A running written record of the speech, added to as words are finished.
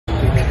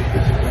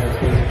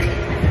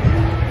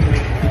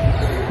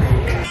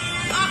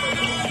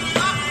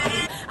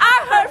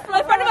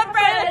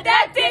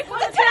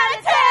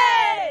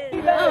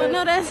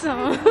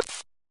song.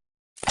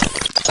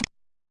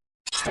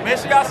 Make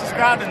sure y'all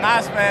subscribe to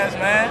Nice Fast,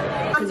 man.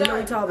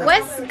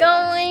 What's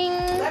going?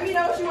 Let me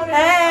know what you want to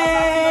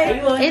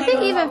Hey! Is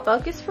it even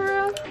focused for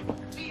real?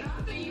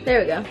 There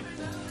we go.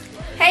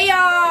 Hey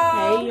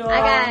y'all! Hey y'all. I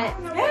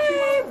got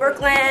Hey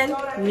Brooklyn.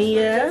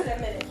 Mia.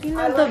 You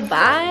know the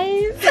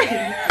vibes.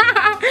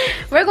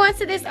 We're going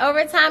to this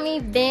overtime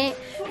event.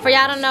 For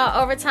y'all don't know,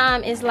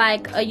 overtime is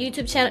like a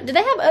YouTube channel. Do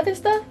they have other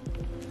stuff?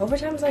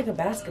 Overtime is like a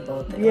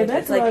basketball thing. Yeah,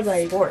 like, that's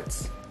like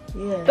sports.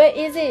 Yeah. But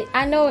is it?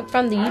 I know it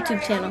from the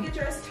YouTube channel.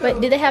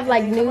 But do they have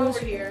like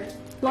news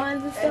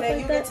lines and stuff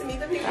like that?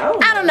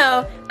 I don't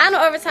know. I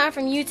know overtime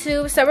from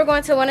YouTube. So we're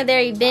going to one of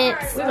their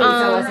events.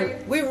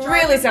 We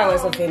really sound like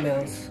some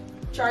females.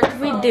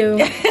 We do.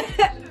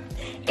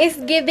 It's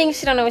giving.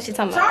 She don't know what she's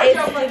talking about.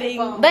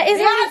 But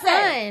it's gonna be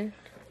fun.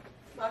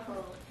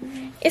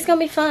 It's gonna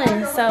be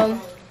fun. So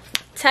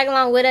tag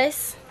along with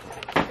us.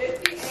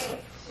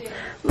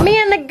 Me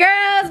and the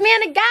girls, me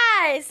and the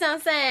guys. You know what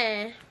I'm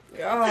saying?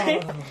 Oh.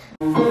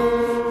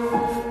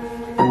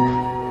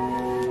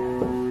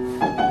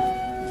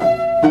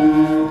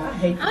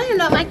 I don't even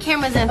know if my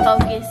camera's in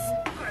focus.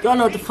 Y'all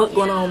know what the fuck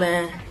going on,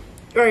 man.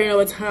 You already know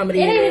what time it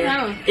is. It ain't even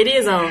on. It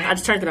is on. I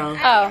just turned it on.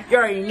 Oh. You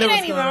already know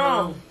what's going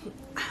on.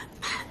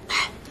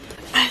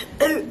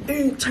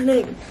 Turn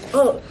it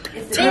up.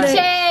 Fit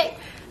check.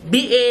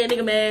 Beat it,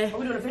 nigga, man. Are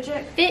we doing a fit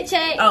check? Fit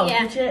check. Oh,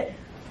 yeah. fit check.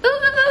 Ooh.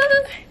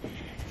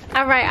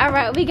 All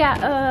right. We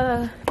got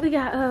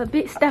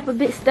big stepper,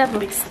 big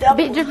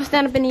dripper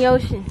stand up in the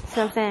ocean.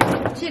 So I'm saying.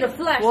 She the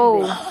flash.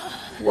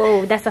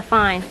 Whoa, that's a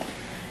fine.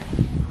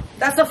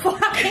 That's a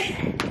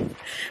fine.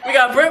 We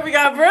got Brett.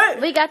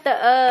 We got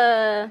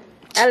the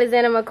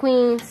Alexander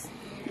McQueen's.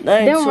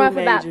 Them run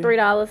for about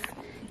 $3.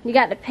 You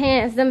got the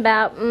pants, them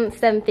about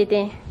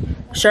 $7.50.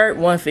 Shirt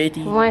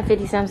 $150.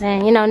 $150, so I'm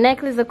saying. You know,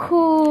 necklace a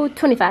cool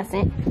 25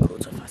 cents. Cool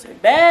 25 cents.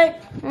 Bag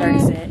 30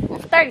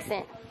 cents. 30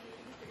 cents.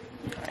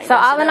 So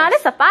all in all,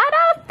 this a $5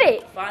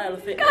 fit.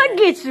 $5 fit. Go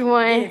get you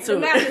one.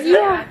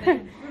 Yeah.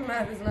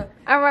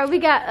 All right, we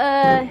got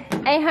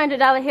 $800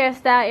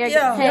 hairstyle,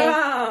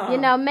 Yeah. You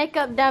know,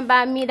 makeup done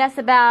by me. That's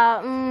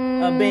about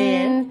a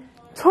band.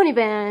 20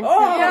 bands.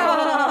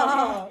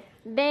 Oh.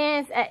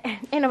 Bands.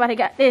 Ain't nobody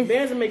got this.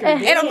 Bands will make her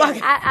dance.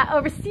 I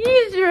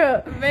overseas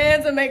Europe.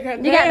 Bands will make her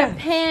You got the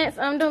pants.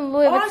 I'm doing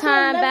Louis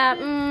Vuitton about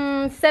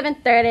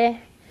 $7.30.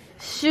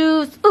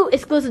 Shoes. Ooh,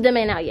 exclusive. Them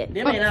ain't out yet.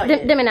 Them ain't out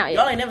yet.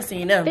 Y'all ain't never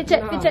seen them. Fit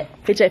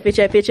check.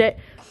 Fit check.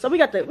 So we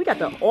got the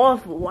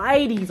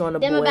off-whiteys on the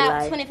Them board. about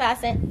like 25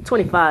 cents.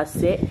 25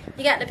 cents.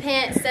 You got the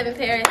pants, 7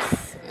 pairs.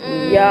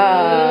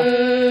 Yeah. I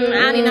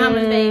don't even know how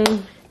much they.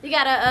 You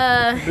got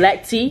a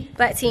black tee.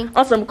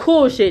 On some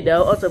cool shit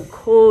though. Nothing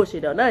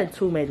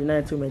too major.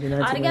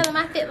 All together,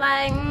 my fit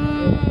like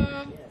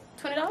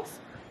 $20.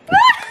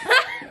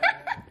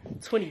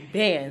 20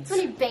 bands.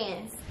 20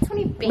 bands.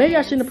 Maybe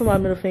I shouldn't have put my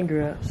middle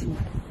finger up.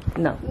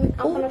 No.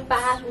 I'm on a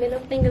 5, middle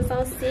fingers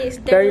on 6.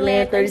 30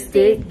 land, 30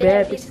 stick.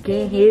 Bad bitch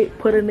getting hit.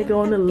 Put a nigga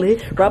on the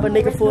lid. Rob a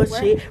nigga for a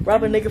shit.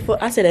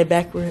 I said that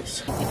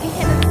backwards.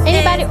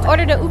 Anybody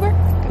ordered an Uber?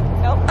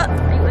 Nope.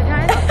 Are you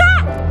guys?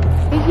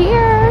 We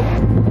here.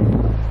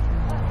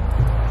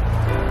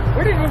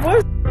 Where did your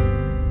voice?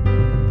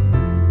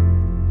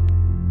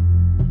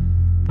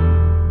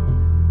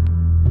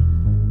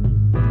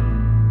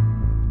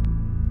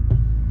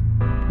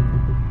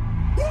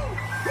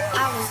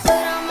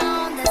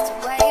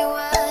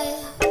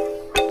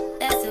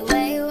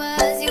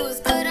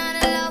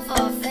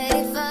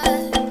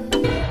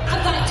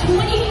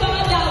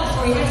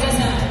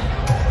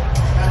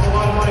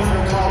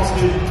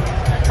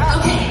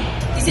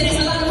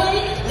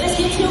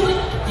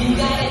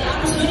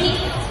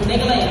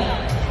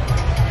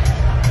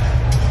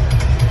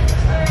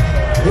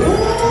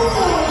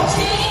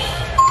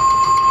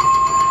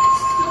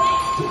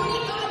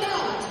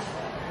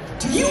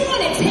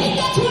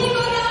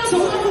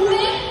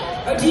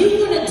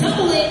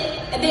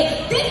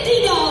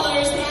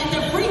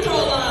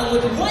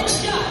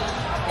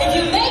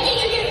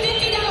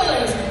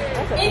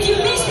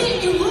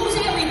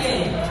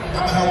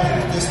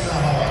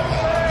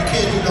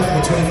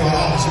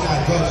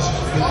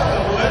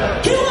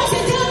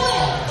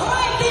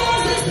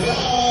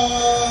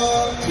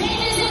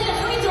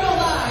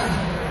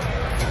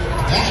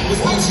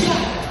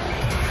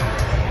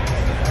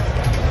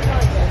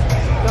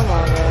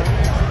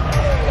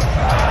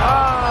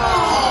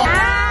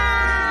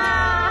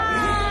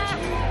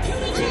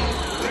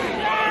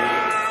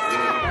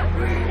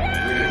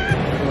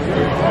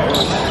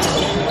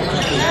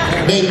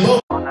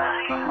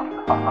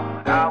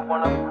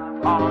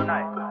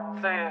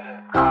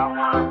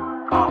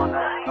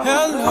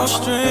 Hello,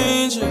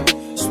 stranger.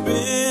 It's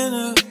been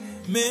a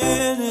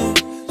minute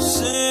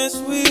since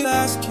we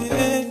last kicked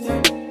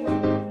it.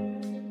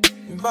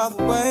 And by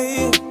the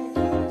way,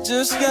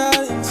 just got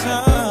in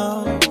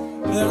town,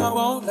 and I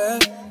won't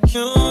let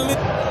you in.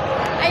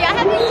 Are y'all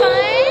having fun?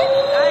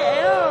 I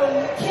am.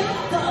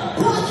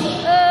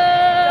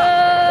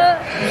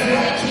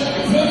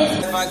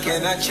 If I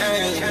cannot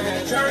change,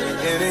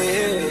 it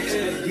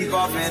is. Take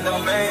off in the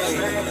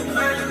main.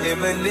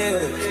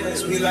 Eminem,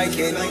 sweet like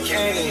candy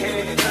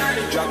cane.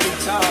 Drop the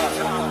top,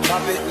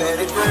 pop it, let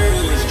it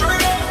rain.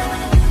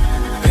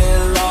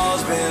 Been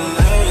lost, been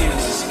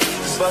lanes,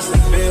 busting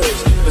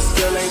bills, but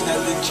still ain't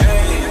nothing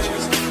changed.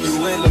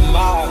 You in the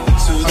mob,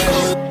 so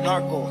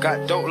narco,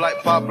 got dope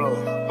like Pablo.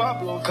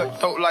 Cut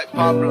throat like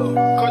Pablo.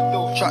 Cut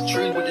throat, chop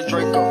trees with the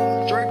Draco.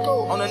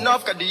 On the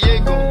north, got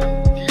Diego.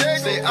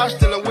 Say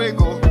hasta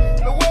luego.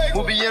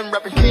 We'll be in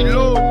rapping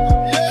kilo.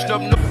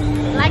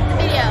 Like the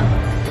video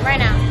right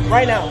now.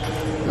 Right now.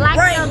 Like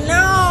Right the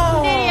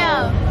now.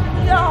 video.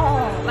 Yo.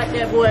 Like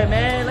that boy,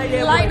 man. Like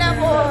that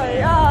boy.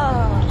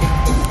 Yeah.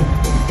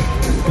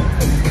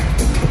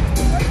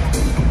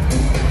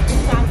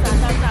 Stop.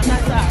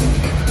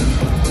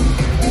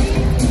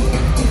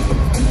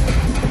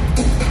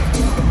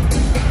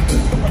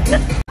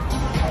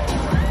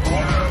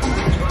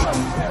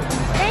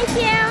 Thank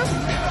you.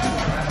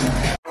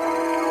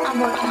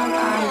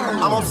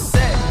 I'm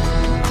upset.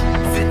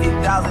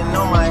 50,000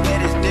 on my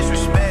head is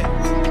disrespect.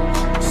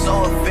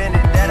 So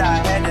offended that I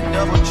had to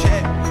double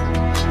check.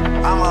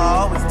 I'ma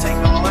always take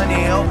the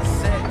money over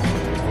sex.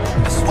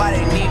 That's why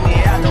they need me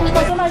out the way.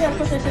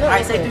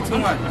 I say 3,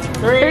 2, 1.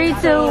 3, 2,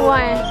 1. Go.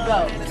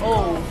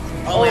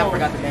 Oh, I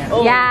forgot the band.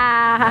 Oh.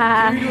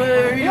 Yeah. You do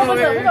it. All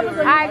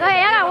right, go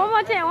ahead. Y'all got one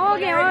more chance.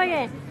 One more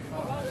again.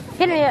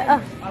 Hit me.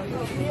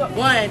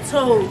 1, 2,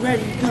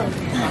 ready, go.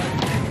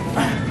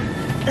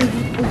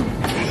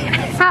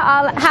 How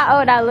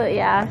old I look,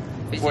 y'all?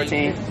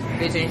 14.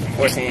 15.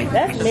 14.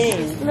 That's me.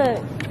 Look,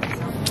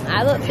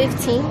 I look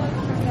 15.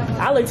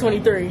 I look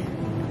 23. You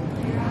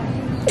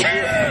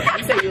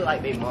say you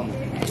like baby mama.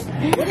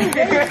 What does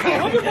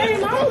baby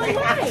mama look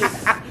like?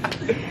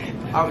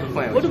 I was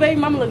playing. What do baby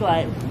mama look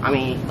like? I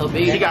mean,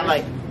 she got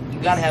like, you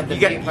gotta have the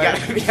you gotta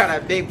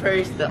have big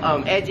purse, the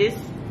edges,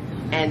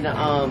 and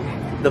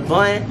the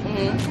bun,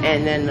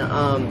 and then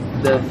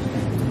the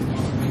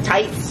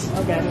tights,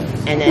 Okay.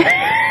 and then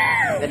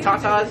the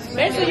tatas.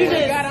 Make sure you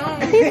just.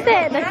 He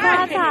said the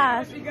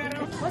tatas.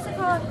 What's it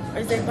called?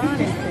 Is that bonnet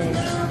thing?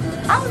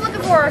 I was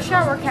looking for a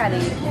shower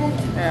caddy.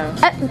 Yeah.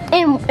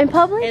 In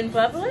public? In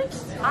public?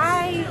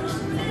 I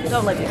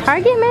Don't look at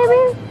Target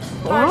maybe?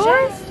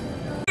 Target?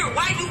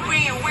 Why you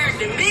being weird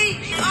to me?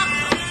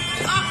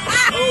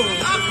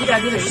 You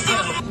gotta do this.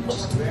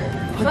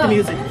 Put the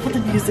music. Put the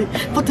music.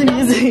 Put the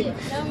music.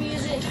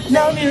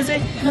 No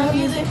music. No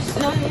music.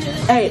 No music.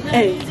 Hey.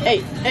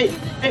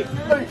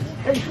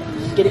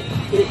 Get it.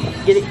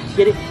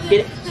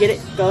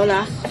 Go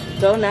now.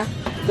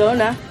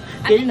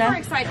 Get it now.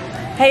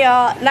 Hey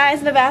y'all, Nia's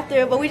in the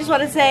bathroom, but we just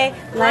want to say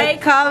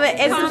like, comment,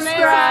 and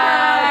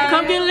subscribe.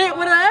 Come get lit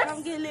with us.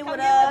 Come get lit with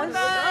us.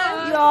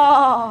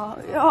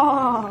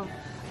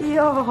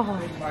 Yo.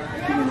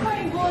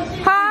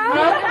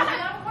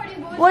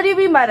 Huh? What do you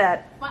mean by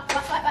that?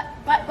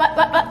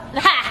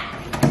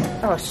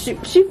 Oh shoot!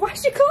 Why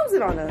she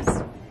closing on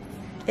us?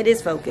 It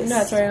is focused.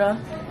 No, turn it off.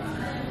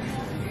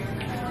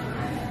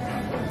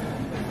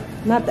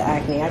 Not the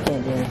acne. I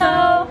can't do it.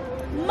 So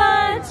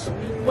much.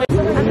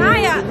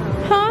 Anaya,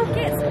 Huh?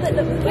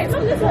 can't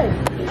come this way.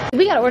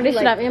 We gotta order this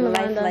shit Like, off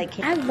Amazon though. like-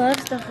 I love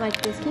stuff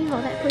like this. Can you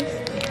hold that, please?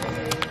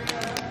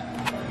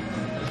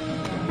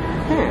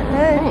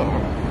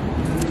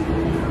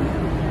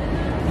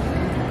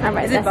 All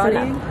right, Is it that's bothering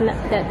enough.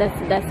 No,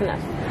 that's enough.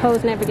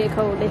 Hoes never get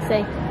cold, they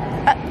say.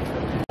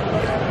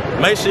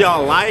 Make sure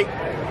y'all like,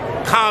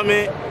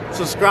 comment,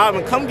 subscribe,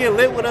 and come get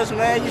lit with us,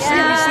 man. You see we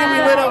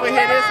lit over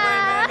here this way,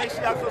 man. Make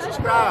sure y'all come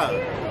subscribe.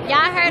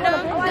 Y'all heard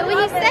him do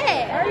what he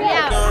said.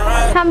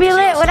 Yeah. Come be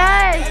lit with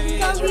us.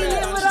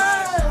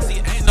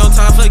 Ain't no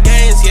time for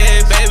games,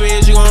 yeah, baby,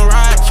 is you gon'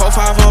 ride?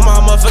 4-5 on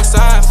my motherfucking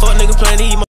side, fuck nigga plenty.